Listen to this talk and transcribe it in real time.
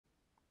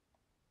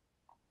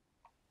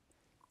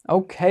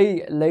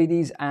Okay,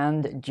 ladies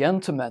and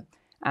gentlemen,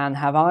 and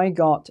have I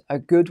got a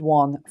good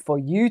one for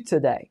you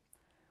today?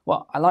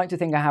 Well, I like to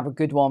think I have a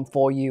good one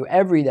for you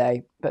every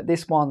day, but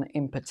this one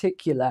in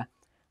particular,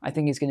 I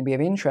think is going to be of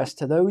interest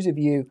to those of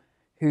you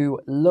who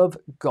love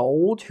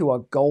gold, who are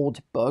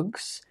gold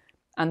bugs,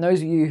 and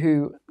those of you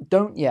who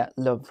don't yet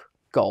love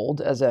gold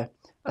as a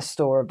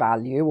store of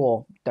value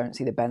or don't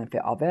see the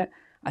benefit of it.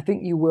 I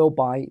think you will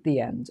by the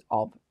end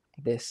of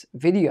this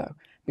video,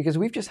 because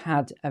we've just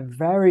had a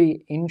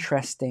very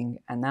interesting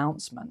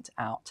announcement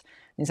out.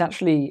 It's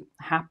actually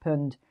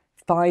happened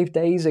 5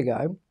 days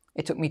ago.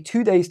 It took me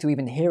 2 days to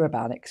even hear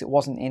about it because it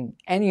wasn't in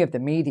any of the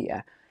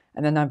media.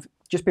 And then I've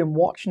just been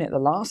watching it the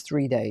last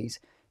 3 days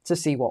to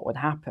see what would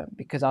happen,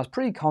 because I was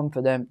pretty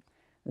confident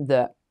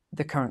that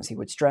the currency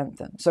would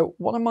strengthen. So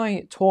what am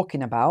I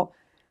talking about?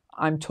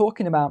 I'm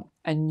talking about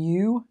a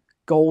new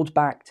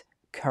gold-backed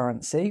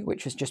currency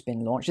which has just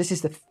been launched. This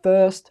is the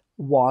first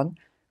one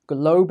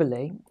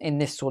globally in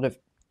this sort of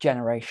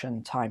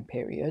generation time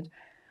period.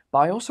 But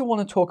I also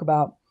want to talk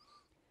about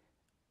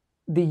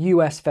the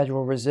US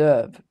Federal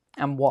Reserve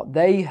and what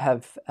they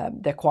have.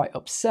 They're quite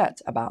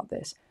upset about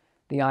this.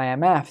 The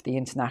IMF, the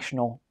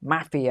International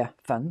Monetary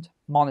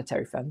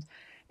Fund,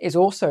 is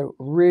also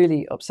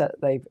really upset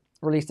that they've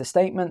released a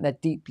statement. They're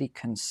deeply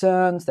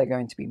concerned. They're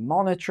going to be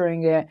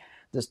monitoring it.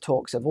 There's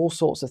talks of all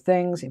sorts of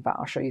things. In fact,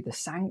 I'll show you the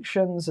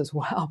sanctions as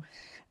well.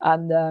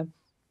 And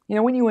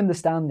when you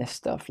understand this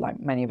stuff, like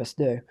many of us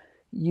do,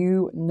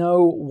 you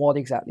know what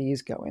exactly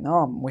is going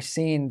on. We're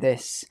seeing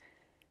this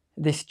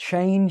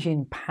change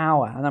in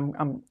power, and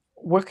I'm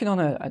working on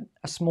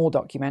a small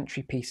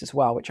documentary piece as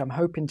well, which I'm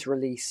hoping to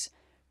release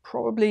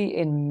probably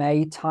in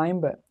May time,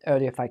 but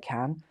early if I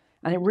can.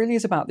 And it really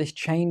is about this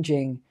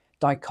changing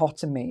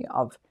dichotomy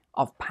of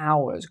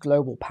powers,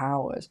 global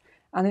powers.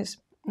 And it's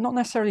not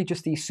necessarily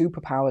just these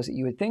superpowers that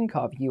you would think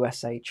of,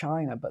 USA,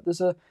 China, but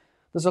there's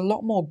a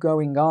lot more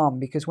going on,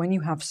 because when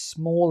you have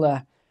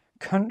smaller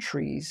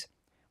countries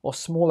or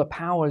smaller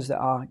powers that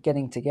are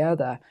getting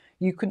together,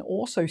 you can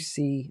also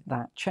see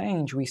that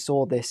change. We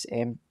saw this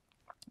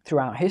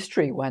throughout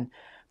history when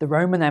the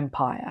Roman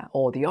Empire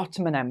or the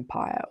Ottoman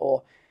Empire,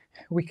 or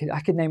I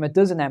could name a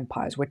dozen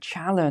empires, were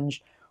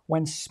challenged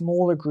when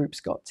smaller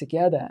groups got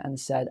together and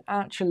said,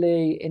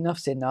 actually,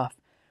 enough's enough.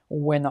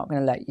 We're not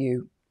going to let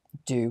you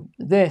do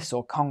this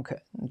or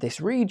conquer this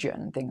region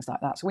and things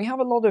like that. So we have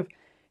a lot of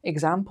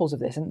examples of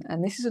this,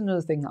 and this is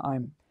another thing that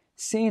I'm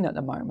seeing at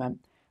the moment.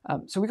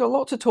 So we've got a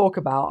lot to talk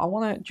about. I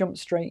want to jump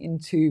straight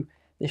into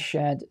the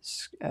shared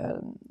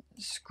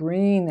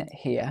screen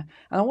here,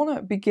 and I want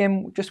to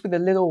begin just with a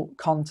little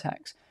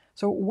context.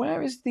 So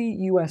where is the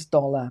US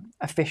dollar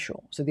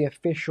official? So the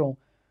official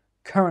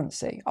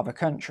currency of a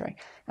country,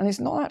 and it's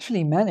not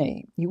actually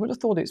many. You would have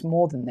thought it's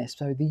more than this.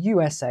 So the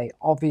USA,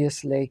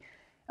 obviously,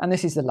 and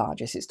this is the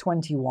largest, it's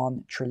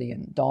 $21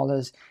 trillion.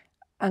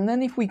 And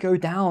then if we go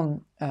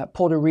down,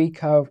 Puerto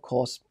Rico, of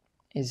course,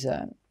 is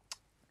a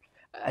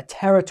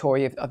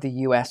territory of the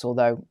US,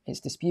 although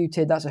it's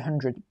disputed. That's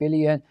 100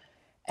 billion.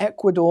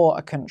 Ecuador,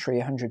 a country,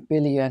 100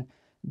 billion.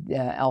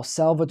 El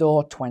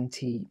Salvador,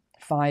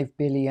 25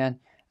 billion.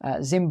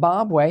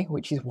 Zimbabwe,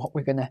 which is what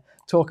we're going to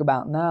talk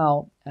about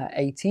now,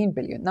 18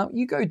 billion. Now,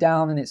 you go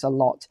down and it's a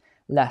lot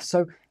less.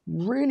 So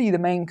really the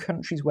main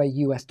countries where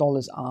US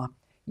dollars are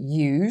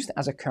used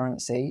as a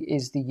currency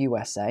is the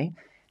USA.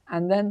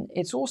 And then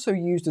it's also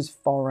used as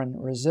foreign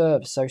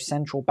reserves. So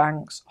central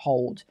banks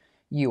hold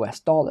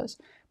US dollars.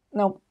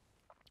 Now,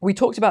 we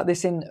talked about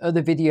this in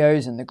other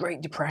videos and the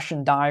Great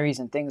Depression diaries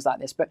and things like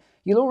this, but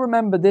you'll all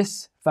remember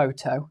this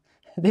photo.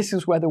 This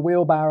is where the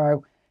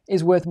wheelbarrow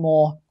is worth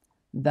more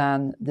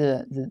than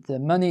the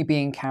money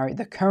being carried,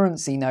 the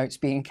currency notes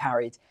being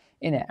carried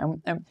in it.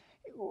 And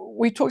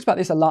we've talked about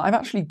this a lot. I've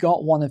actually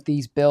got one of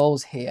these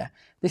bills here.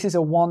 This is a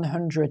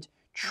 $100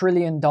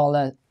 trillion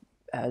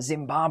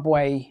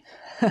Zimbabwe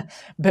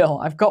bill.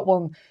 I've got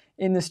one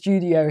in the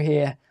studio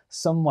here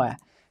somewhere.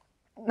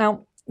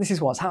 Now, this is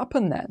what's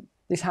happened then.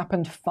 This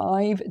happened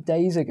 5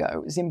 days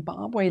ago.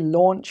 Zimbabwe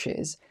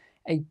launches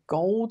a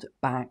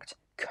gold-backed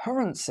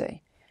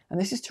currency. And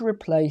this is to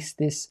replace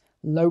this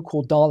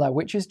local dollar,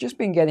 which has just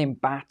been getting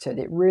battered.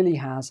 It really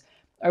has.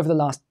 Over the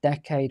last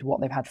decade,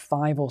 they've had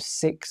 5 or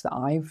 6 that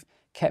I've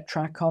kept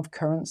track of,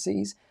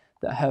 currencies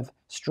that have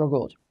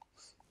struggled.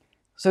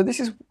 So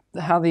this is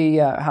how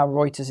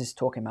Reuters is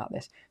talking about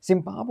this.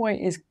 Zimbabwe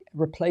is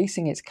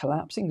replacing its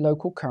collapsing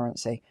local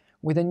currency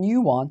with a new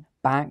one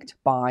backed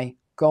by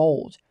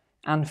gold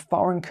and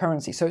foreign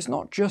currency. So it's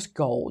not just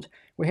gold.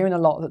 We're hearing a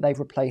lot that they've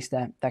replaced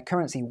their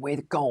currency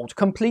with gold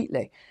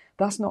completely.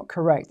 That's not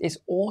correct. It's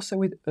also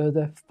with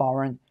other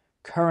foreign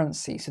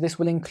currency. So this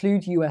will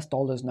include US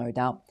dollars, no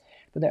doubt,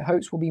 that it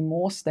hopes will be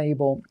more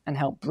stable and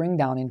help bring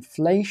down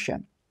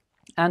inflation.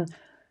 And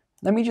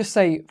let me just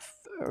say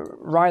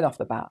right off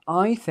the bat,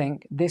 I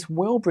think this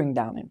will bring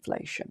down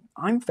inflation.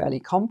 I'm fairly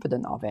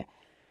confident of it.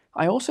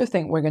 I also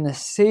think we're going to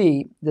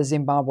see the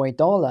Zimbabwe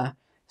dollar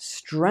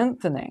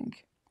strengthening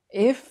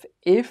if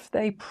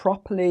they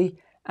properly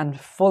and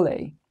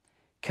fully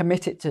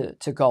commit it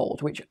to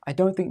gold, which I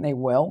don't think they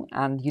will.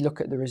 And you look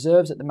at the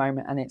reserves at the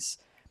moment and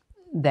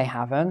they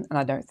haven't, and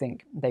I don't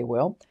think they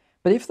will.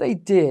 But if they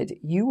did,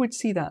 you would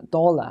see that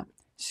dollar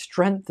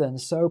strengthen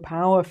so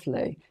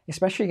powerfully,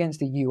 especially against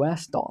the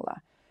US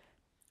dollar,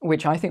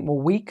 which I think will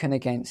weaken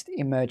against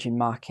emerging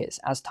markets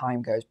as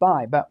time goes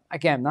by. But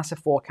again, that's a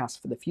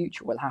forecast for the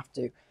future. We'll have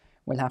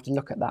to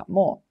look at that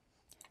more.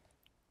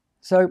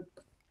 So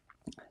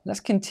let's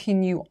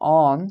continue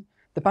on.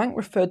 The bank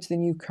referred to the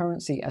new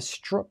currency as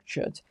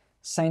structured,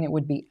 saying it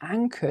would be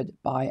anchored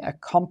by a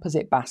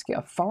composite basket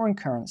of foreign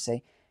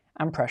currency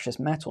and precious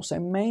metal. So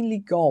mainly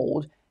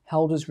gold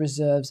held as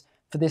reserves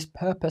for this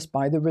purpose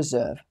by the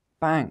Reserve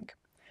Bank.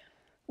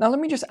 Now let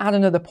me just add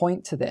another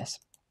point to this,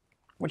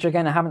 which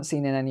again I haven't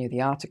seen in any of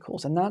the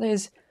articles, and that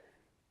is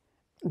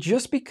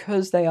just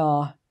because they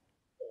are,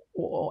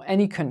 or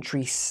any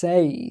country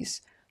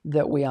says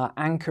that we are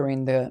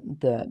anchoring the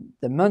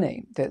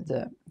money,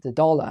 the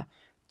dollar,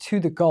 to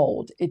the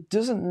gold, it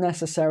doesn't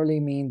necessarily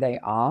mean they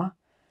are.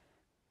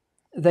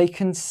 They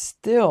can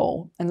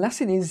still,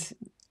 unless it is,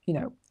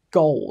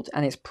 gold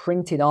and it's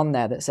printed on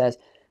there that says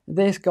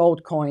this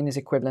gold coin is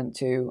equivalent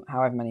to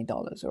however many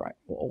dollars, or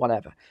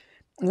whatever.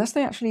 Unless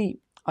they actually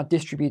are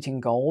distributing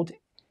gold,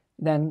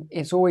 then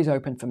it's always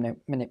open for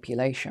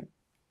manipulation.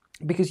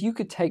 Because you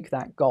could take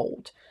that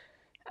gold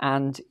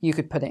and you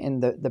could put it in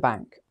the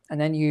bank.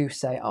 And then you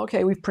say,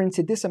 okay, we've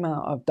printed this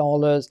amount of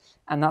dollars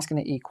and that's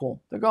going to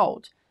equal the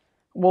gold.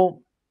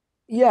 Well,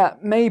 yeah,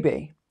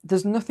 maybe.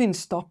 There's nothing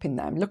stopping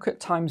them. Look at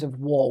times of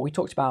war. We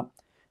talked about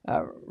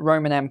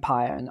Roman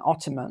Empire and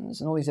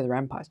Ottomans and all these other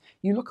empires.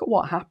 You look at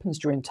what happens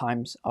during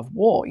times of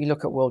war. You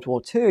look at World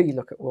War II, you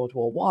look at World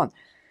War I.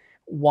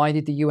 Why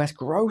did the US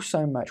grow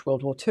so much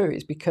World War II?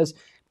 It's because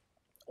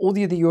all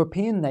the other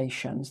European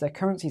nations, their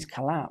currencies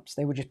collapsed.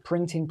 They were just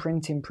printing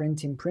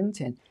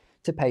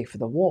to pay for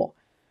the war.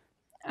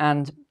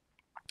 And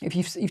if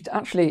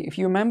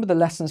you remember the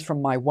lessons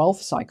from my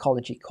wealth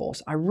psychology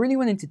course, I really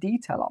went into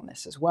detail on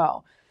this as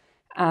well.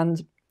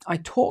 And I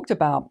talked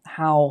about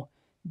how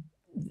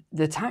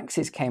the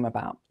taxes came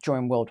about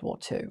during World War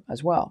II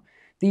as well.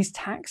 These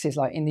taxes,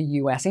 like in the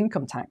US,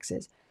 income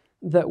taxes,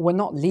 that were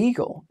not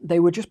legal. They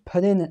were just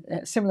put in,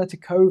 similar to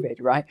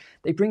COVID, right?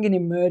 They bring in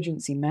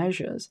emergency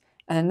measures,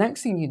 and the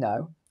next thing you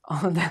know,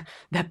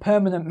 they're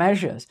permanent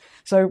measures.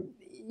 So,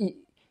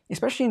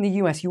 especially in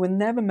the US, you were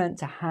never meant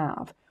to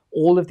have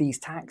all of these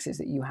taxes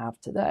that you have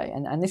today.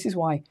 And this is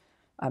why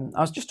I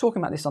was just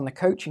talking about this on the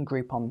coaching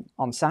group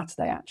on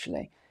Saturday,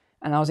 actually.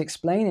 And I was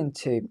explaining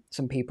to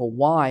some people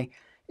why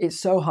it's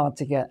so hard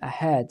to get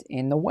ahead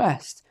in the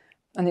West.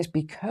 And it's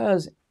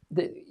because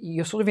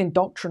you're sort of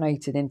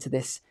indoctrinated into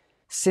this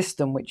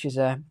system, which is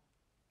a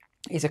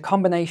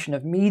combination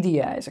of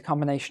media, it's a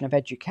combination of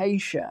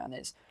education,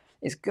 it's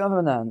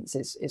governance,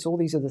 it's all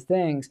these other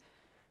things,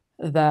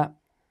 that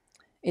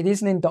it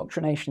is an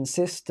indoctrination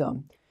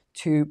system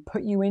to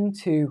put you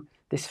into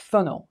this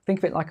funnel. Think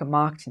of it like a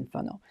marketing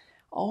funnel.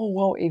 Oh,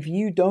 well, if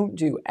you don't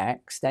do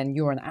X, then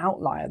you're an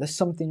outlier. There's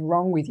something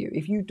wrong with you.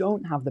 If you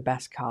don't have the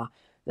best car,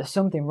 there's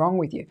something wrong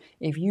with you.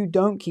 If you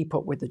don't keep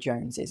up with the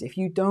Joneses, if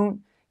you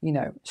don't,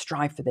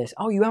 strive for this.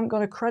 Oh, you haven't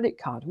got a credit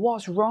card.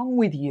 What's wrong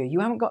with you? You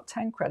haven't got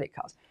 10 credit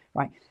cards,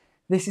 right?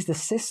 This is the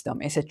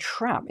system. It's a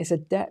trap. It's a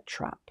debt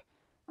trap.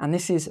 And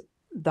this is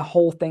the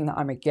whole thing that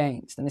I'm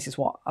against. And this is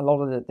what a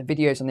lot of the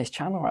videos on this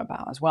channel are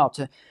about as well,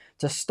 to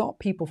stop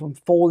people from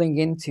falling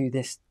into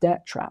this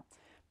debt trap.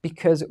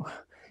 Because,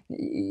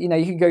 you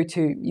can go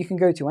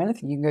to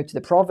anything. You can go to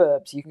the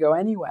Proverbs. You can go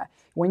anywhere.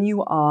 When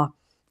you are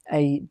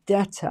a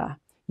debtor,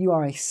 you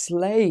are a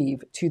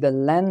slave to the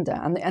lender.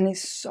 And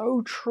it's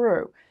so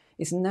true.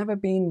 It's never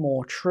been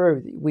more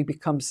true that we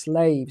become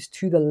slaves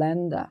to the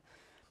lender.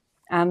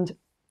 And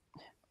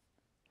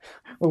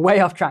we're way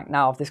off track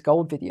now of this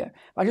gold video.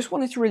 But I just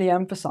wanted to really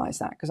emphasize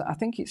that, because I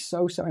think it's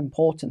so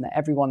important that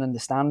everyone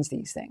understands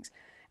these things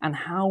and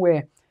how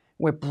we're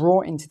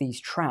brought into these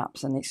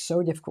traps, and it's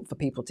so difficult for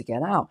people to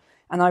get out.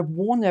 And I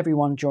warned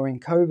everyone during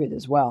COVID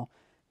as well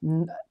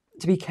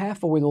to be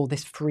careful with all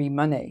this free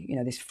money,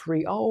 this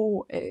free,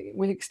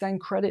 we'll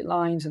extend credit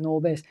lines and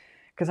all this.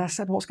 Because I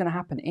said, what's going to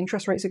happen?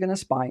 Interest rates are going to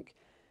spike.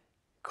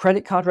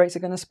 Credit card rates are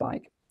going to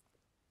spike.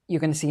 You're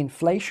going to see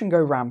inflation go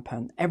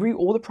rampant.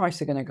 All the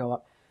prices are going to go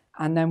up.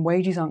 And then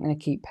wages aren't going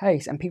to keep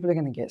pace. And people are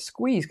going to get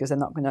squeezed because they're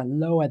not going to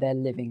lower their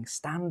living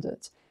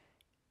standards.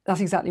 That's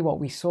exactly what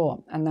we saw.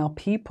 And now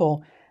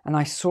people, and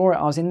I saw it,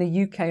 I was in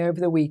the UK over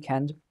the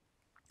weekend.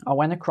 I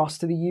went across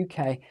to the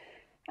UK.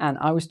 And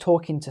I was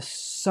talking to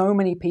so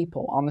many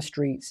people on the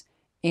streets,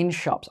 in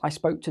shops. I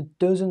spoke to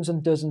dozens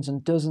and dozens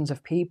and dozens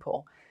of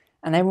people,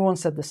 and everyone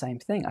said the same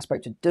thing. I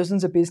spoke to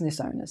dozens of business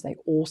owners. They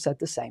all said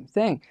the same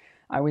thing.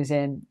 I was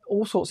in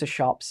all sorts of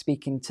shops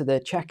speaking to the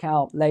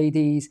checkout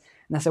ladies,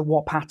 and I said,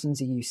 what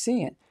patterns are you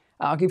seeing?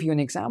 I'll give you an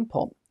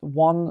example.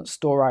 One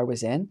store I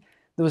was in,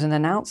 there was an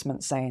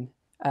announcement saying,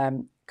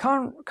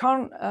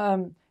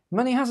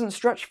 money hasn't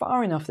stretched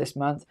far enough this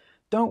month.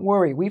 Don't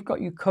worry, we've got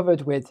you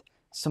covered with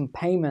some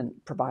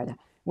payment provider.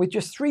 With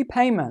just 3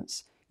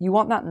 payments, you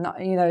want that,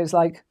 it's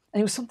like, and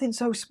it was something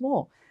so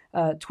small.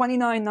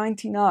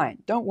 $29.99.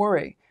 Don't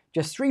worry,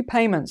 just 3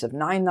 payments of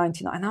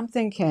 $9.99. And I'm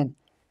thinking,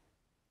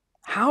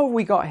 how have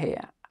we got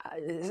here?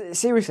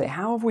 Seriously,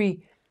 how have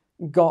we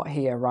got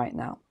here right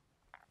now?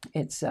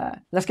 It's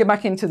let's get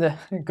back into the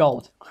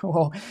gold,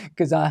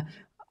 because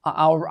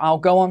I'll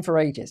go on for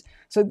ages.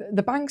 So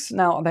the banks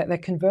now, they're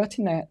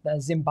converting their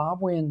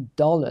Zimbabwean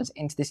dollars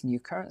into this new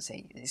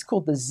currency. It's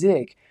called the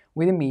ZiG,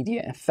 with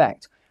immediate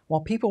effect,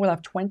 while people will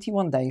have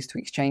 21 days to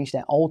exchange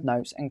their old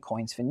notes and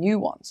coins for new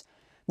ones.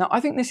 Now, I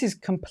think this is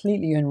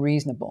completely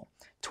unreasonable.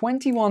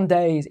 21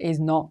 days is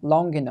not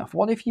long enough.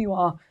 What if you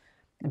are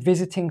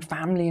visiting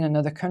family in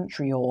another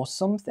country or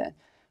something?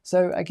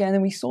 So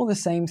again, we saw the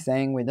same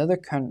thing with other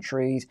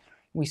countries.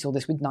 We saw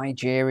this with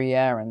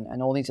Nigeria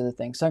and all these other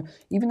things. So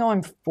even though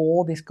I'm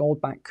for this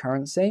gold-backed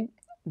currency,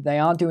 they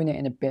are doing it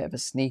in a bit of a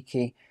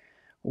sneaky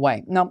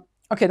way. Now,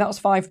 okay, that was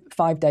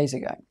five days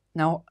ago.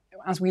 Now,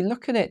 as we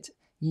look at it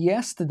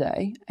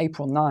yesterday,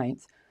 April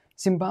 9th,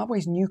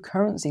 Zimbabwe's new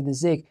currency, the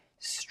ZiG,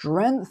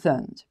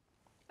 strengthened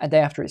a day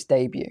after its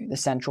debut, the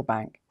central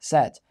bank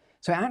said.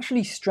 So it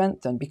actually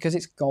strengthened because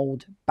it's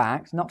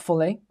gold-backed, not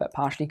fully, but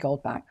partially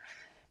gold-backed.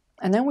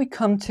 And then we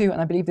come to,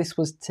 and I believe this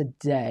was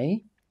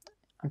today,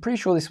 I'm pretty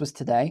sure this was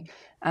today,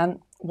 and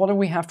what do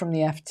we have from the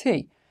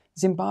FT?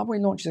 Zimbabwe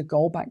launches a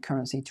gold-backed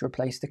currency to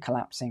replace the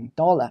collapsing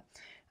dollar.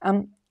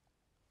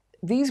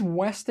 These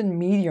Western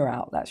media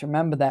outlets,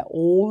 remember, they're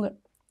all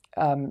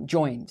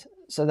joined.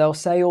 So they'll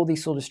say all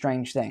these sort of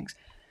strange things.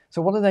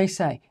 So what do they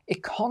say?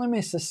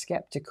 Economists are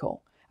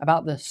skeptical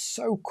about the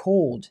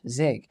so-called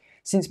ZiG,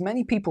 since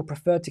many people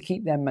prefer to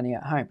keep their money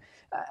at home.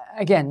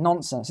 Again,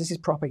 nonsense. This is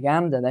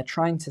propaganda. They're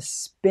trying to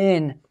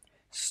spin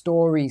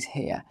stories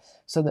here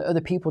so that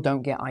other people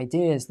don't get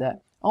ideas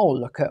that, oh,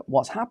 look at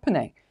what's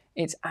happening.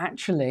 It's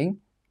actually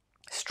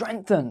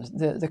strengthened.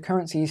 The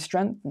currency is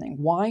strengthening.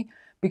 Why?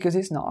 Because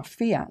it's not a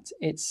fiat.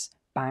 It's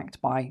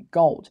backed by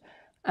gold.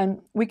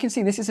 And we can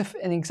see this is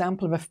an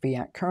example of a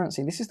fiat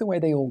currency. This is the way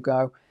they all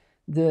go.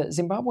 The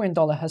Zimbabwean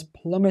dollar has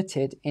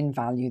plummeted in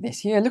value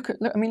this year. Look at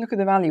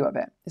the value of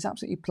it. It's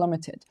absolutely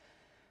plummeted.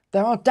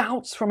 There are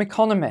doubts from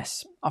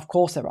economists, of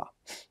course there are,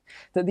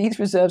 that these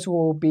reserves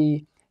will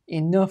be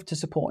enough to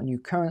support a new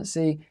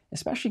currency,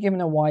 especially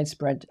given a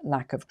widespread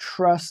lack of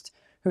trust,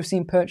 who've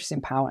seen purchasing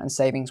power and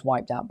savings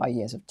wiped out by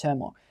years of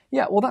turmoil.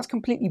 Yeah, well, that's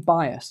completely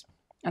biased.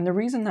 And the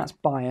reason that's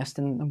biased,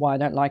 and why I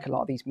don't like a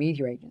lot of these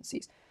media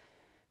agencies,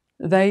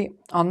 they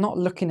are not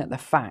looking at the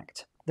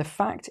fact. The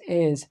fact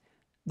is,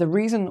 the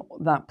reason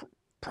that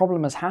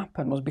problem has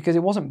happened was because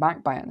it wasn't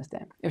backed by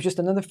anything. It was just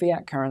another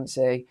fiat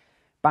currency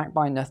backed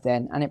by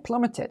nothing, and it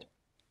plummeted.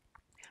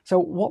 So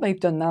what they've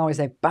done now is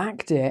they've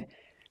backed it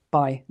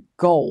by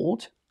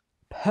gold.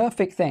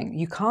 Perfect thing.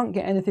 You can't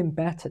get anything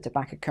better to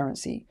back a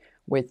currency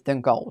with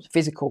than gold,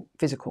 physical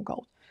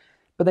gold.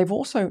 But they've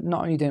also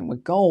not only done it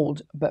with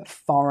gold, but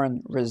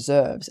foreign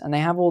reserves. And they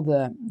have all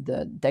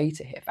the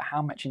data here for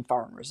how much in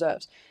foreign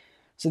reserves.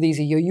 So these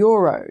are your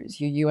euros,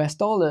 your US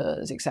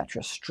dollars,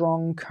 etc.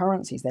 Strong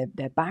currencies.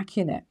 They're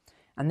backing it.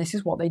 And this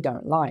is what they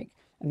don't like.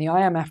 And the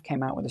IMF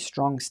came out with a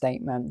strong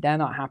statement. They're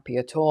not happy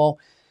at all.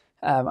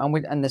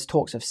 And there's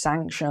talks of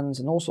sanctions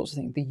and all sorts of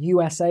things. The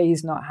USA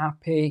is not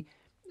happy.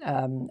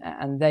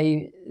 And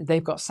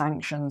they've got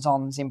sanctions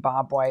on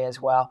Zimbabwe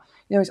as well.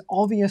 You know, it's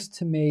obvious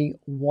to me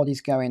what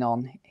is going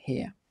on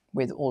here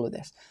with all of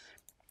this.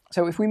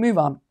 So if we move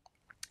on,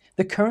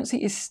 the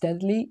currency is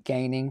steadily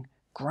gaining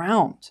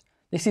ground.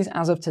 This is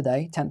as of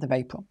today, 10th of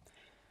April.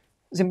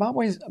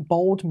 Zimbabwe's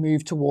bold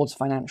move towards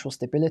financial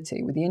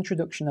stability with the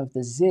introduction of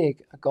the ZiG,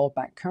 a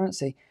gold-backed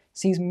currency,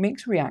 sees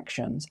mixed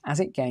reactions as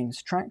it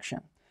gains traction.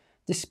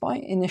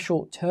 Despite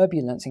initial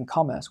turbulence in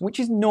commerce, which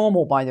is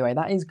normal, by the way,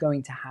 that is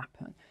going to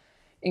happen,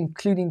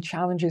 including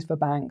challenges for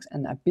banks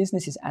and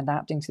businesses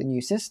adapting to the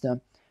new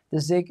system, the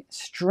ZiG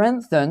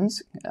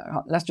strengthens,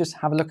 let's just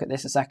have a look at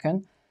this a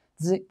second,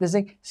 the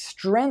ZiG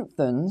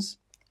strengthens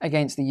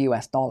against the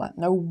US dollar.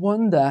 No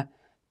wonder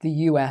the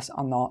US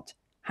are not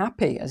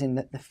happy, as in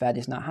the Fed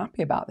is not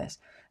happy about this.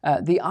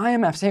 The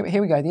IMF, so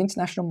here we go, the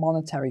International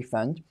Monetary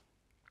Fund,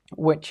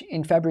 which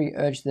in February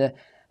urged the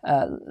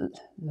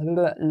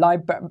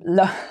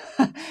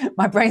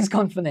my brain's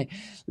gone funny,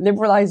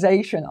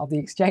 liberalization of the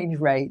exchange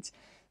rate,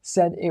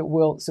 said it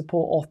will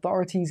support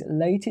authorities'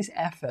 latest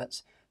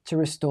efforts to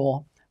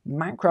restore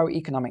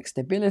macroeconomic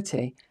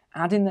stability,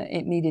 adding that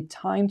it needed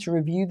time to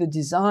review the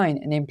design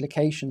and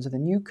implications of the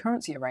new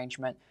currency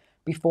arrangement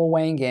before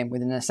weighing in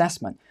with an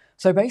assessment.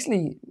 So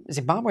basically,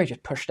 Zimbabwe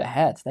just pushed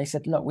ahead. They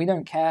said, look, we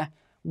don't care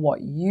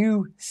what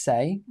you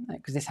say,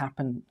 because this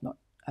happened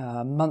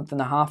a month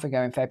and a half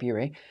ago in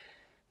February.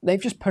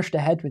 They've just pushed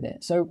ahead with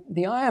it. So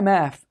the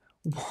IMF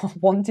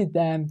wanted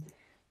them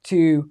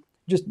to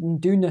just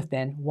do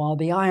nothing while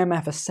the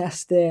IMF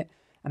assessed it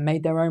and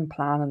made their own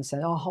plan and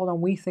said, oh, hold on,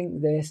 we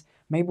think this.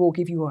 Maybe we'll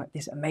give you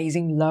this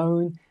amazing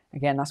loan.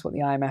 Again, that's what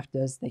the IMF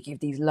does. They give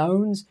these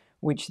loans,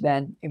 which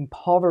then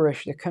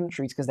impoverish the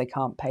countries because they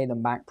can't pay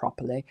them back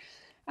properly.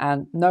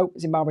 And no,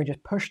 Zimbabwe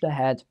just pushed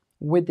ahead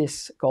with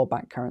this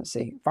gold-backed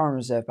currency, foreign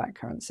reserve-backed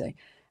currency.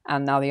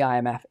 And now the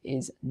IMF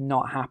is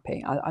not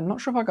happy. I'm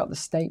not sure if I got the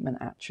statement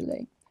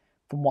actually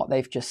from what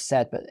they've just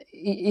said, but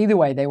either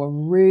way, they were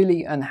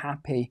really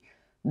unhappy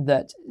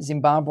that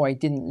Zimbabwe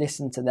didn't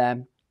listen to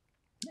them.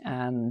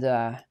 And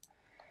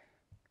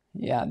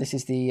yeah, this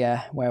is the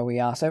where we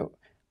are. So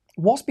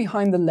what's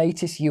behind the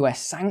latest US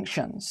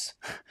sanctions?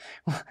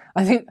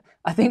 I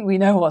think we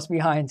know what's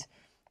behind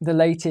the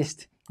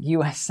latest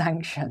US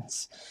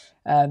sanctions.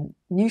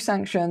 New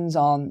sanctions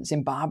on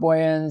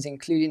Zimbabweans,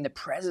 including the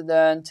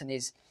president and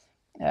his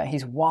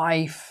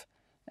wife.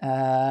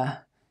 Okay,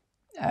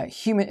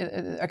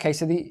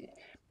 so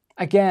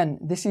again,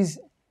 this is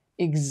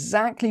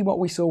exactly what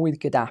we saw with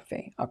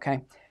Gaddafi.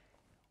 Okay,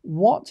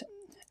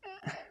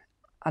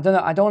 I don't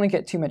know. I don't want to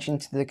get too much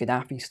into the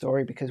Gaddafi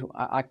story because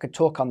I could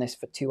talk on this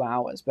for 2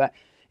 hours. But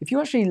if you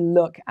actually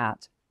look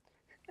at,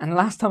 and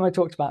last time I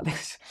talked about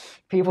this,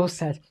 people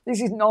said this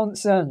is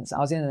nonsense. I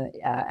was in an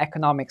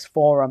economics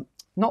forum,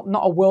 not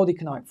a World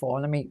Economic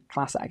Forum. Let me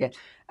class that again.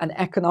 An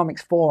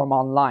economics forum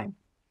online,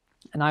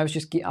 and I was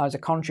a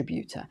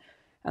contributor,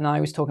 and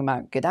I was talking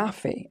about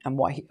Gaddafi and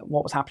what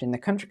was happening in the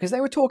country because they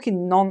were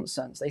talking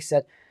nonsense. They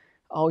said,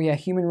 "Oh yeah,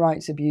 human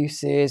rights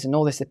abuses and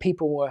all this. The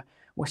people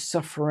were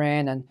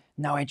suffering and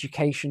no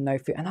education, no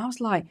food." And I was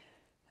like,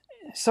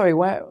 sorry,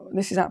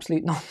 this is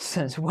absolute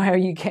nonsense. Where are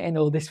you getting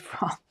all this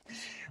from?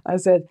 I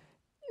said,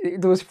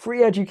 there was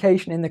free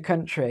education in the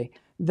country.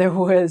 There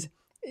was,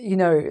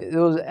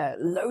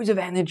 loads of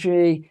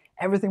energy.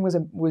 Everything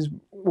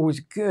was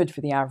good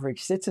for the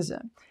average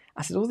citizen.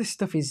 I said, all this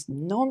stuff is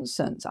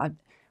nonsense.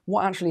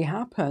 What actually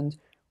happened,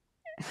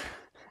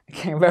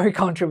 okay, very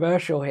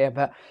controversial here,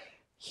 but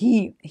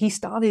he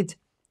started,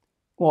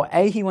 well,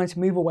 he wanted to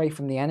move away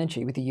from the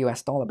energy with the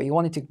US dollar, but he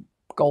wanted to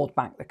gold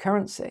back the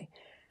currency.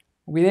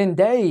 Within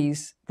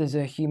days, there's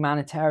a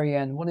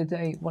humanitarian, what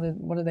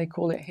do they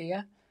call it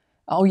here?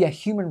 Oh yeah,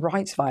 human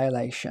rights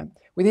violation.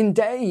 Within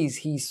days,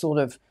 he's sort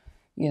of,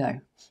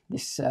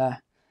 this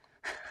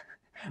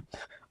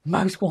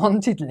most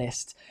wanted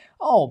list.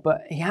 Oh,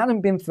 but he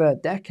hadn't been for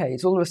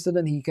decades. All of a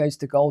sudden, he goes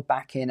to gold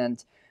backing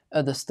and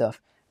other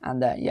stuff.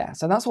 And yeah,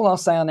 so that's all I'll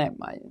say on it.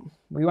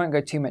 We won't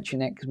go too much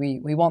in it because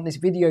we want this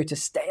video to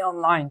stay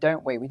online,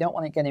 don't we? We don't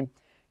want it getting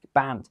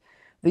banned.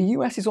 The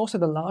US is also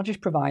the largest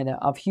provider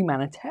of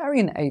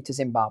humanitarian aid to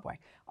Zimbabwe.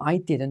 I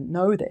didn't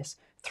know this.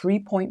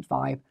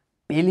 $3.5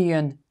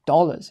 billion.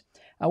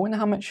 I wonder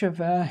how much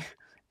of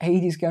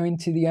aid is going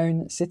to the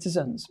own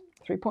citizens.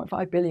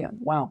 3.5 billion.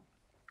 Wow.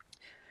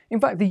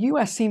 In fact, the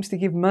US seems to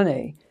give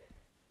money,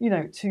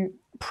 to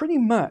pretty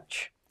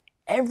much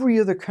every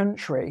other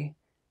country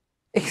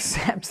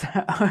except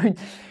their own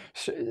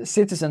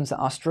citizens that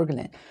are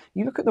struggling.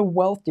 You look at the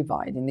wealth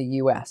divide in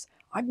the US.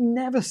 I've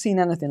never seen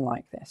anything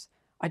like this.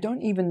 I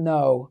don't even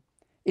know.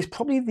 It's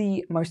probably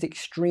the most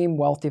extreme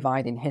wealth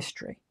divide in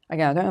history.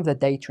 Again, I don't have the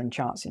data and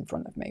charts in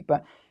front of me,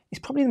 but it's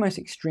probably the most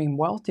extreme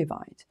wealth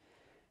divide.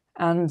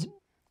 And,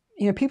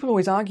 people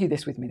always argue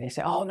this with me. They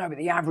say, oh, no, but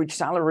the average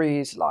salary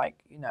is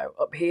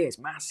up here is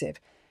massive.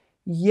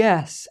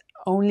 Yes,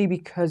 only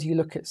because you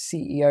look at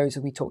CEOs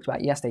that we talked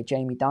about yesterday,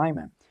 Jamie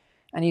Dimon,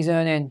 and he's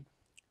earning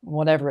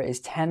whatever it is,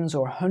 tens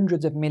or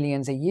hundreds of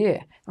millions a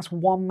year. That's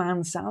one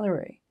man's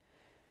salary.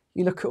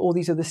 You look at all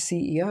these other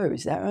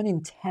CEOs, they're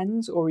earning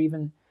tens or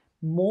even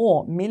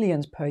more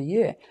millions per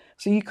year.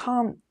 So you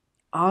can't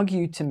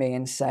argue to me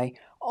and say,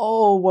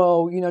 oh,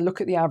 well, look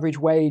at the average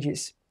wage,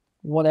 it's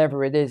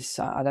whatever it is.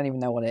 I don't even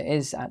know what it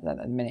is at the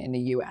minute in the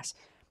US.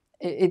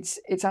 It's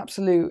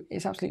absolute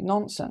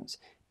nonsense.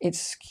 It's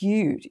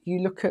skewed. You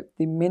look at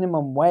the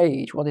minimum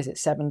wage, what is it,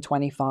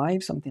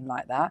 $7.25, something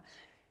like that.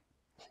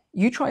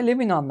 You try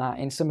living on that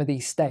in some of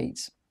these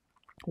states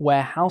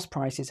where house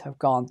prices have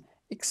gone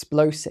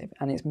explosive,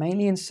 and it's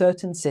mainly in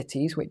certain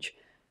cities, which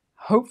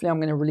hopefully I'm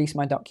going to release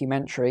my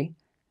documentary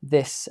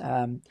this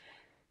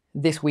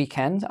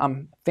weekend.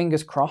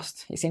 Fingers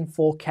crossed. It's in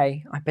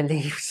 4K, I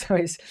believe, so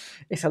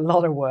it's a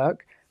lot of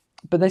work.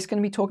 But it's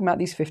going to be talking about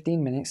these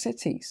 15-minute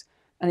cities,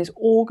 and it'll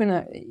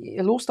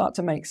all start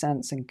to make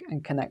sense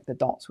and connect the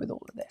dots with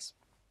all of this.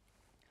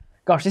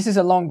 Gosh, this is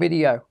a long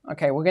video.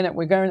 Okay, we're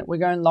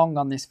going long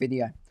on this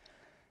video.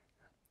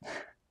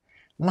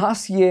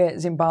 Last year,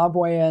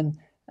 Zimbabwean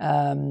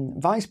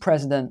vice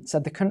president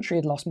said the country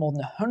had lost more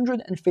than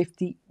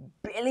 $150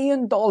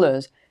 billion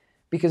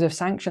because of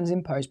sanctions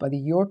imposed by the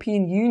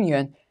European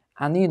Union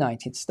and the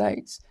United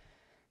States.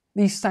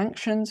 These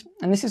sanctions,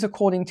 and this is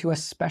according to a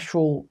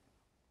special,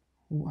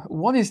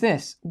 what is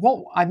this?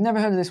 I've never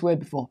heard of this word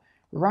before.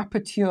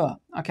 Rapporteur.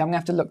 Okay, I'm going to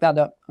have to look that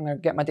up. I'm going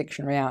to get my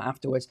dictionary out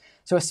afterwards.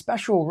 So a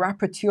special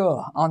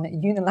rapporteur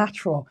on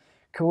unilateral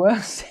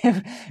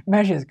coercive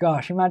measures.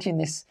 Gosh, imagine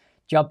this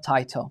job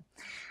title.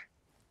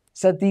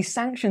 Said these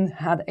sanctions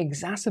had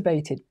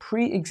exacerbated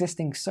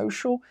pre-existing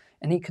social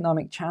and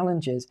economic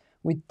challenges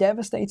with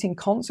devastating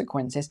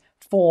consequences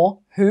for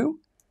who?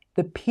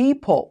 The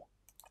people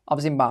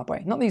of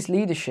Zimbabwe. Not these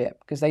leadership,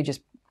 because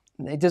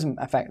it doesn't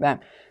affect them.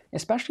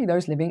 Especially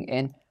those living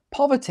in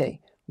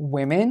poverty.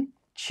 Women,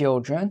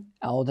 children,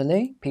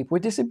 elderly, people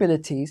with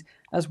disabilities,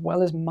 as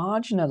well as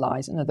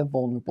marginalized and other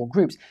vulnerable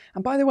groups.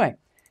 And by the way,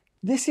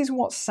 This is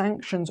what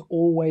sanctions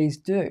always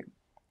do.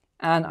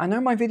 And I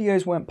know my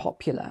videos weren't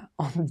popular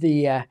on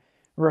the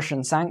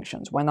Russian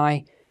sanctions when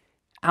I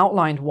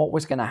outlined what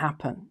was going to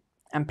happen.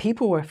 And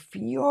people were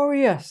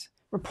furious.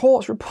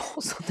 Reports on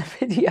the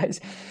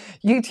videos.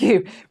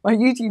 My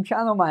YouTube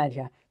channel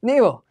manager,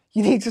 Neil,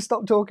 you need to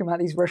stop talking about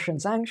these Russian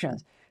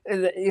sanctions.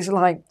 It's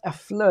like a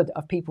flood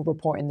of people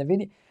reporting the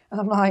video. And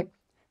I'm like,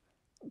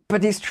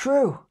 but it's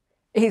true.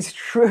 It's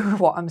true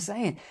what I'm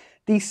saying.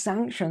 These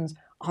sanctions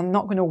are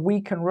not going to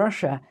weaken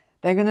Russia.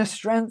 They're going to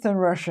strengthen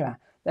Russia.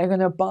 They're going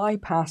to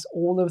bypass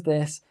all of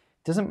this.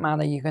 Doesn't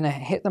matter. You're going to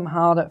hit them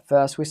hard at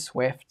first with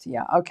SWIFT.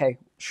 Yeah, okay,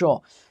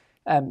 sure.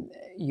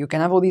 You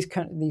can have all these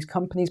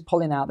companies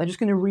pulling out. They're just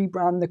going to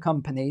rebrand the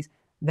companies.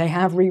 They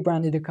have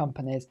rebranded the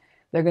companies.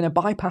 They're going to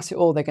bypass it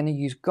all. They're going to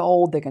use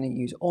gold. They're going to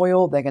use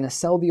oil. They're going to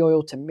sell the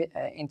oil to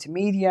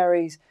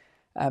intermediaries.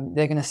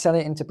 They're going to sell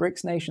it into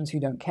BRICS nations who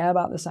don't care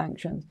about the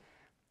sanctions.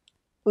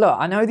 Look,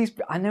 I know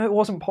it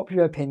wasn't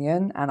popular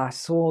opinion, and I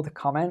saw the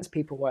comments.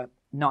 People were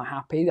not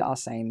happy that I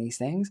was saying these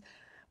things.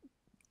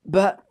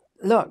 But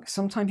look,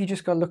 sometimes you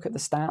just got to look at the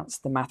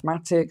stats, the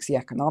mathematics, the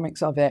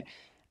economics of it,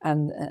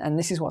 and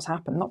this is what's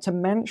happened. Not to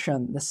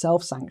mention the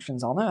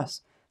self-sanctions on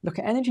us. Look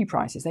at energy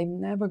prices. They've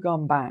never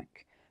gone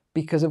back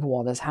because of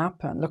what has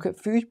happened. Look at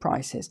food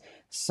prices.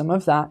 Some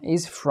of that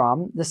is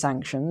from the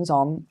sanctions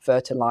on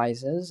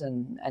fertilizers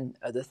and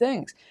other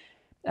things.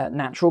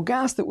 Natural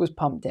gas that was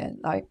pumped in.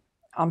 Like,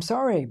 I'm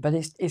sorry, but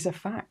it's a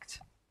fact.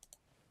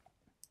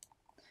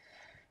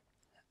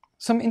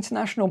 Some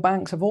international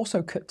banks have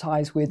also cut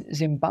ties with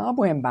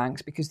Zimbabwean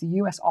banks because the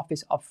US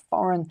Office of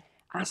Foreign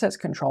Assets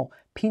Control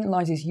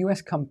penalizes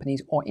US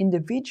companies or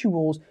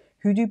individuals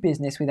who do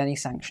business with any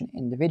sanctioned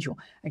individual.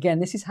 Again,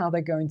 this is how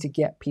they're going to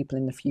get people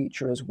in the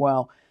future as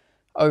well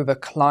over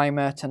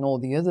climate and all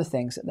the other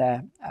things that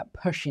they're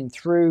pushing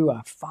through,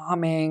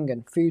 farming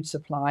and food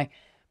supply,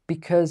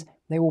 because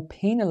they will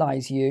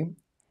penalize you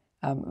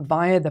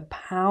via the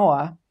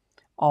power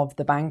of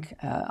the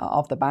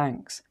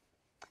banks.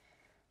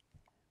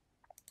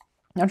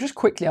 Now, just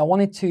quickly, I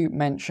wanted to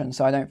mention,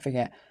 so I don't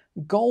forget,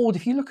 gold.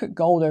 If you look at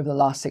gold over the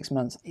last 6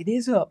 months, it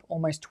is up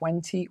almost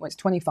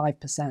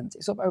 25%.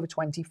 It's up over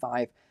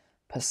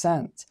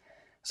 25%.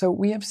 So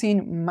we have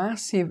seen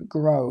massive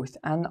growth,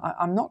 and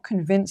I'm not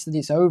convinced that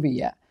it's over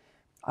yet.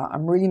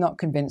 I'm really not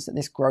convinced that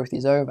this growth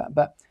is over.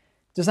 But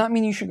does that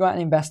mean you should go out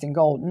and invest in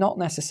gold? Not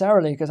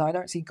necessarily, because I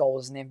don't see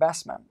gold as an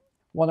investment.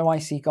 What do I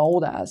see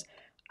gold as?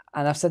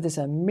 And I've said this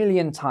a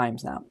million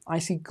times now. I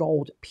see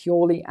gold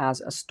purely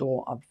as a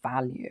store of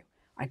value.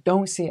 I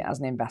don't see it as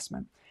an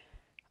investment.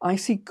 I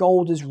see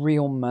gold as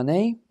real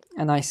money,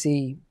 and I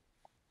see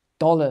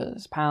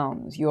dollars,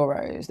 pounds,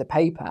 euros, the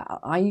paper.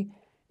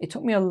 It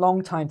took me a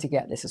long time to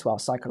get this as well,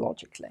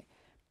 psychologically.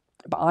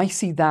 But I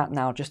see that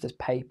now just as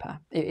paper.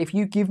 If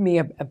you give me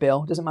a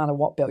bill, doesn't matter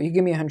what bill, you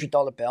give me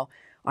 $100 bill,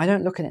 I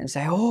don't look at it and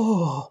say,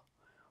 oh,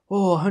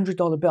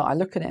 $100 bill. I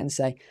look at it and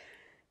say,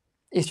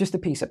 it's just a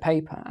piece of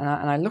paper. And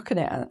I look at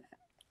it,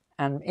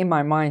 and in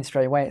my mind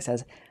straight away it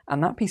says,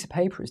 and that piece of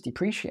paper is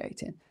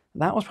depreciating.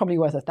 That was probably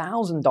worth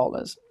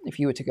 $1,000 if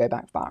you were to go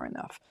back far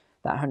enough,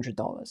 that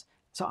 $100.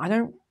 So I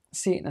don't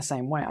see it in the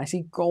same way. I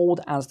see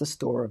gold as the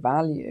store of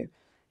value.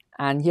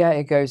 And yeah,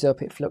 it goes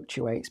up, it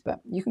fluctuates,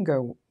 but you can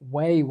go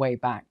way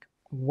back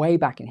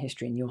in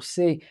history, and you'll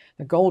see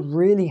the gold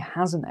really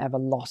hasn't ever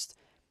lost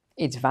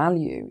its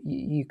value.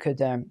 You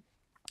could,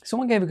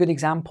 someone gave a good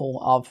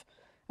example of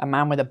a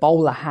man with a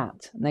bowler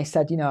hat, and they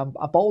said,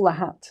 a bowler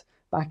hat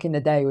back in the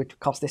day would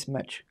cost this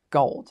much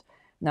gold.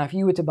 Now, if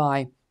you were to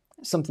buy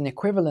something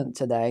equivalent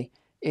today,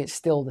 it's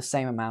still the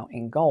same amount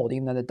in gold,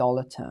 even though the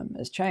dollar term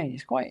has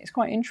changed. It's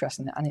quite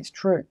interesting, and it's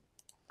true.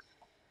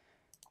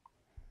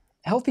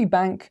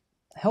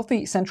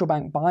 Healthy central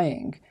bank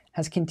buying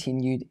has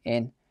continued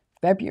in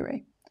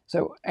February.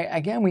 So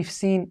again, we've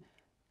seen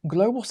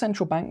global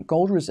central bank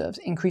gold reserves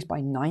increase by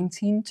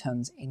 19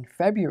 tons in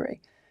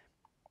February.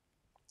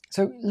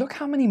 So look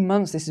how many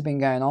months this has been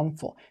going on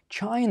for.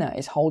 China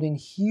is holding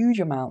huge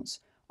amounts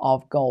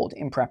of gold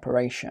in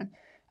preparation.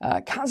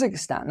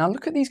 Kazakhstan. Now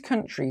look at these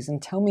countries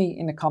and tell me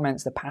in the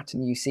comments the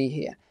pattern you see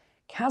here.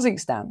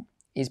 Kazakhstan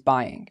is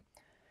buying.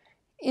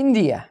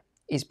 India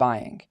is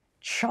buying.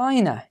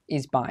 China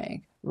is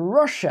buying.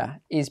 Russia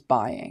is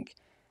buying.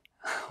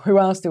 Who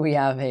else do we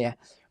have here?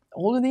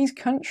 All of these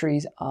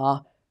countries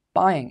are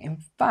buying. In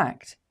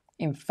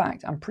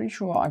fact, I'm pretty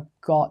sure I've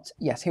got,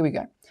 yes, here we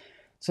go.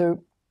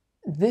 So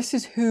this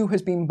is who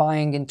has been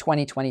buying in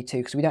 2022,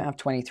 because we don't have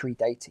 23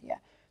 data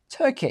yet.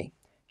 Turkey,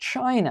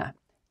 China,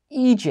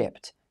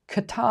 Egypt,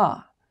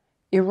 Qatar,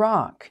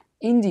 Iraq,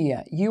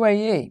 India,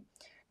 UAE,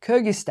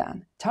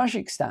 Kyrgyzstan,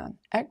 Tajikistan,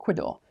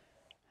 Ecuador,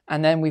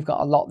 and then we've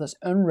got a lot that's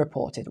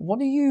unreported. What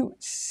do you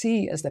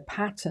see as the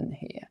pattern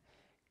here?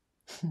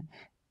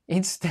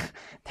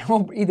 They're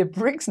all either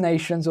BRICS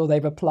nations or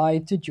they've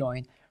applied to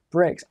join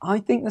BRICS. I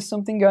think there's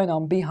something going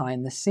on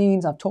behind the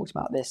scenes. I've talked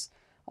about this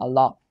a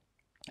lot.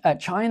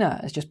 China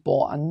has just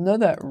bought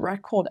another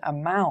record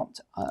amount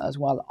as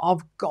well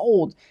of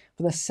gold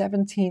for the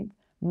 17th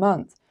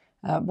month.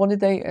 What did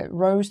they? It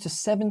rose to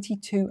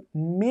 72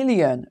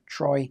 million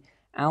troy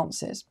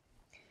ounces.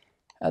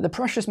 The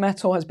precious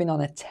metal has been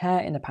on a tear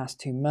in the past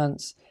 2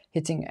 months,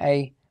 hitting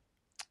a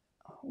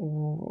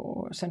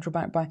central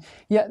bank buy.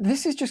 Yeah,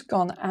 this has just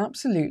gone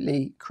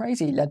absolutely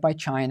crazy, led by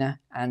China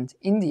and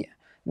India.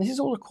 And this is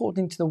all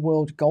according to the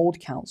World Gold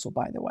Council,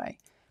 by the way.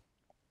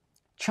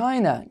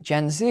 China,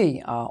 Gen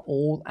Z, are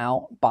all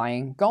out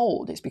buying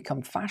gold. It's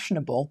become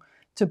fashionable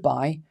to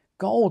buy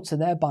gold, so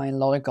they're buying a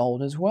lot of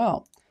gold as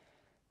well.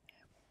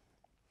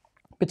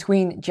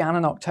 Between Jan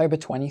and October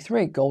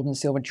 23, gold and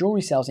silver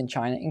jewelry sales in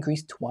China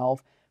increased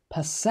 12%,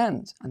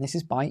 and this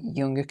is by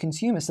younger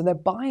consumers. So they're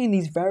buying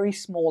these very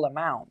small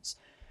amounts,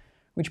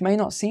 which may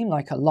not seem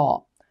like a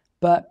lot,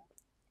 but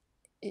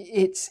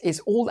it's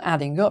all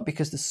adding up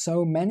because there's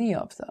so many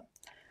of them.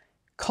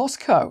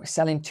 Costco is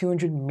selling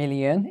 200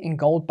 million in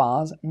gold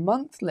bars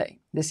monthly.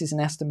 This is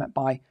an estimate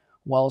by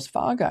Wells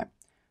Fargo.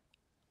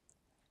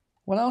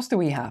 What else do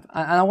we have?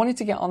 And I wanted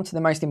to get on to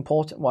the most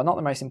important, well, not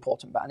the most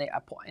important, but an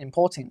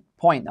important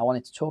point I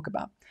wanted to talk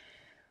about.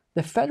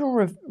 The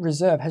Federal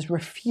Reserve has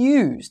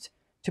refused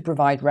to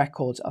provide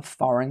records of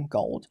foreign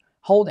gold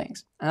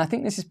holdings. And I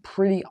think this is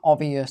pretty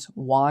obvious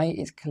why.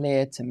 It's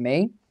clear to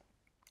me.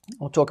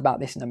 We'll talk about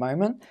this in a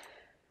moment.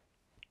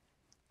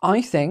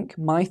 I think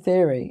my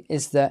theory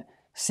is that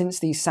since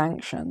these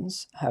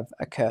sanctions have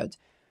occurred,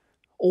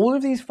 all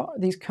of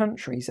these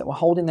countries that were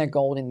holding their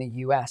gold in the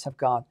US have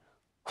gone,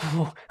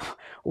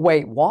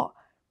 wait, what?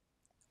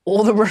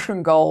 All the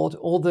Russian gold,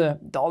 all the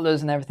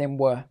dollars and everything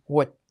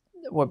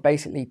were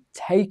basically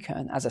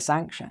taken as a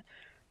sanction.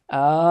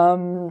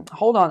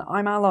 Hold on,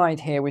 I'm allied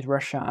here with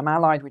Russia. I'm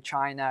allied with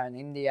China and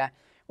India.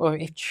 Well,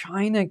 if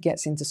China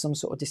gets into some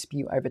sort of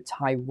dispute over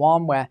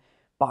Taiwan, where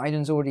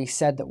Biden's already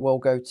said that we'll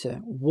go to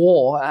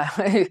war,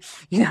 it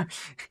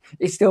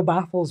still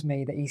baffles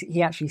me that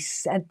he actually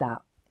said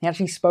that. He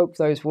actually spoke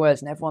those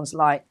words, and everyone's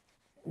like,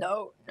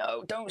 no,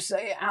 don't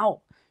say it out.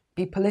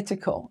 Be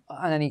political.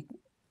 And then he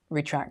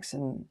retracts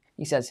and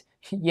he says,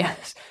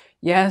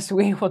 yes,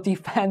 we will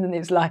defend. And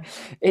it's like,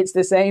 it's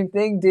the same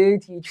thing,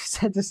 dude. You just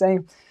said the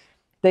same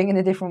thing in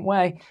a different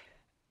way.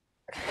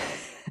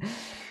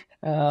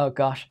 Oh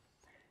gosh,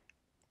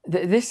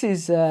 this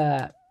is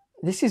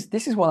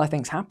what I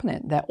think is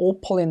happening. They're all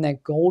pulling their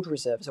gold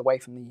reserves away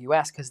from the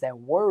US because they're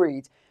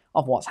worried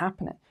of what's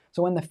happening.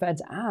 So when the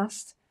Fed's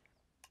asked,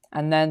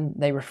 and then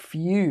they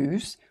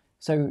refuse,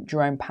 so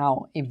Jerome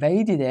Powell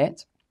evaded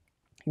it.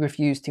 He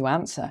refused to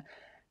answer,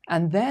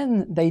 and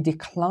then they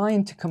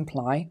declined to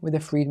comply with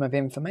the Freedom of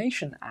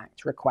Information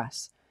Act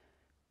requests,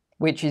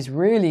 which is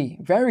really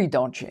very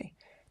dodgy.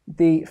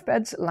 The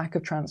Fed's lack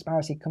of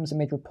transparency comes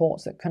amid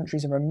reports that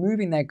countries are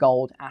removing their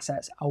gold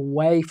assets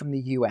away from the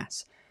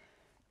US.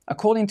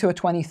 According to a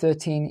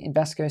 2013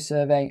 Invesco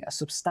survey, a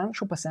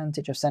substantial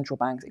percentage of central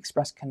banks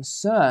expressed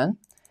concern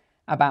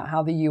about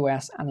how the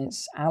US and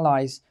its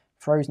allies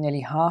froze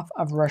nearly half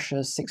of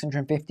Russia's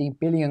 650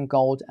 billion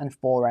gold and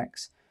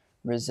forex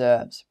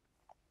reserves.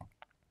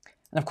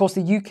 And of course,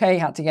 the UK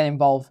had to get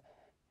involved,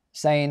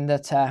 saying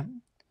that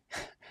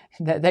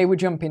that they were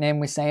jumping in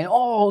with saying,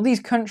 oh, these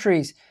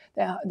countries,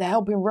 they're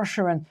helping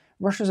Russia, and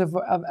Russia's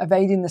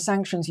evading the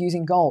sanctions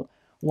using gold.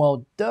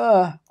 Well,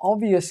 duh,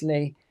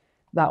 obviously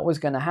that was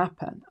going to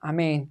happen. I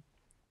mean,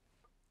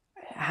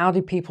 how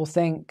did people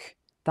think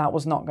that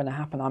was not going to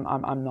happen?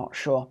 I'm not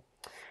sure.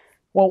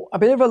 Well, a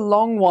bit of a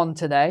long one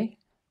today,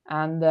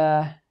 and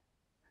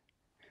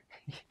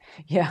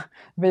yeah,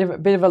 a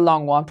bit of a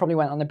long one. Probably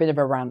went on a bit of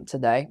a rant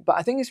today, but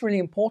I think it's really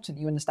important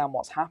you understand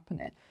what's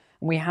happening.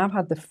 And we have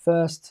had the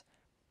first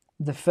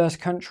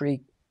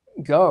country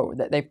go,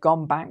 that they've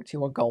gone back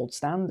to a gold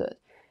standard.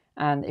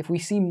 And if we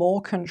see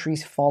more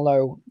countries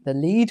follow the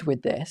lead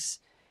with this,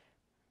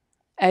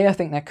 I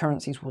think their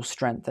currencies will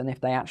strengthen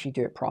if they actually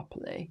do it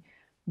properly.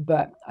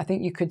 But I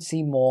think you could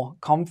see more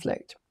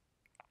conflict.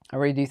 I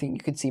really do think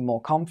you could see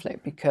more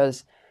conflict,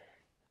 because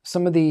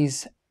some of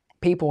these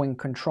people in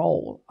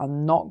control are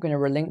not going to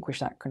relinquish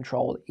that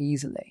control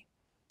easily.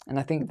 And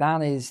I think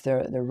that is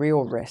the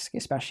real risk,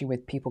 especially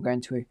with people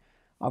going to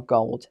a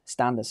gold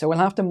standard. So we'll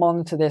have to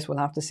monitor this. We'll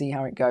have to see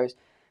how it goes.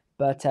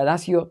 But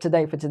that's you up to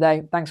date for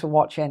today. Thanks for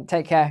watching.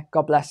 Take care.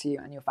 God bless you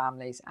and your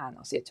families, and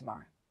I'll see you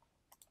tomorrow.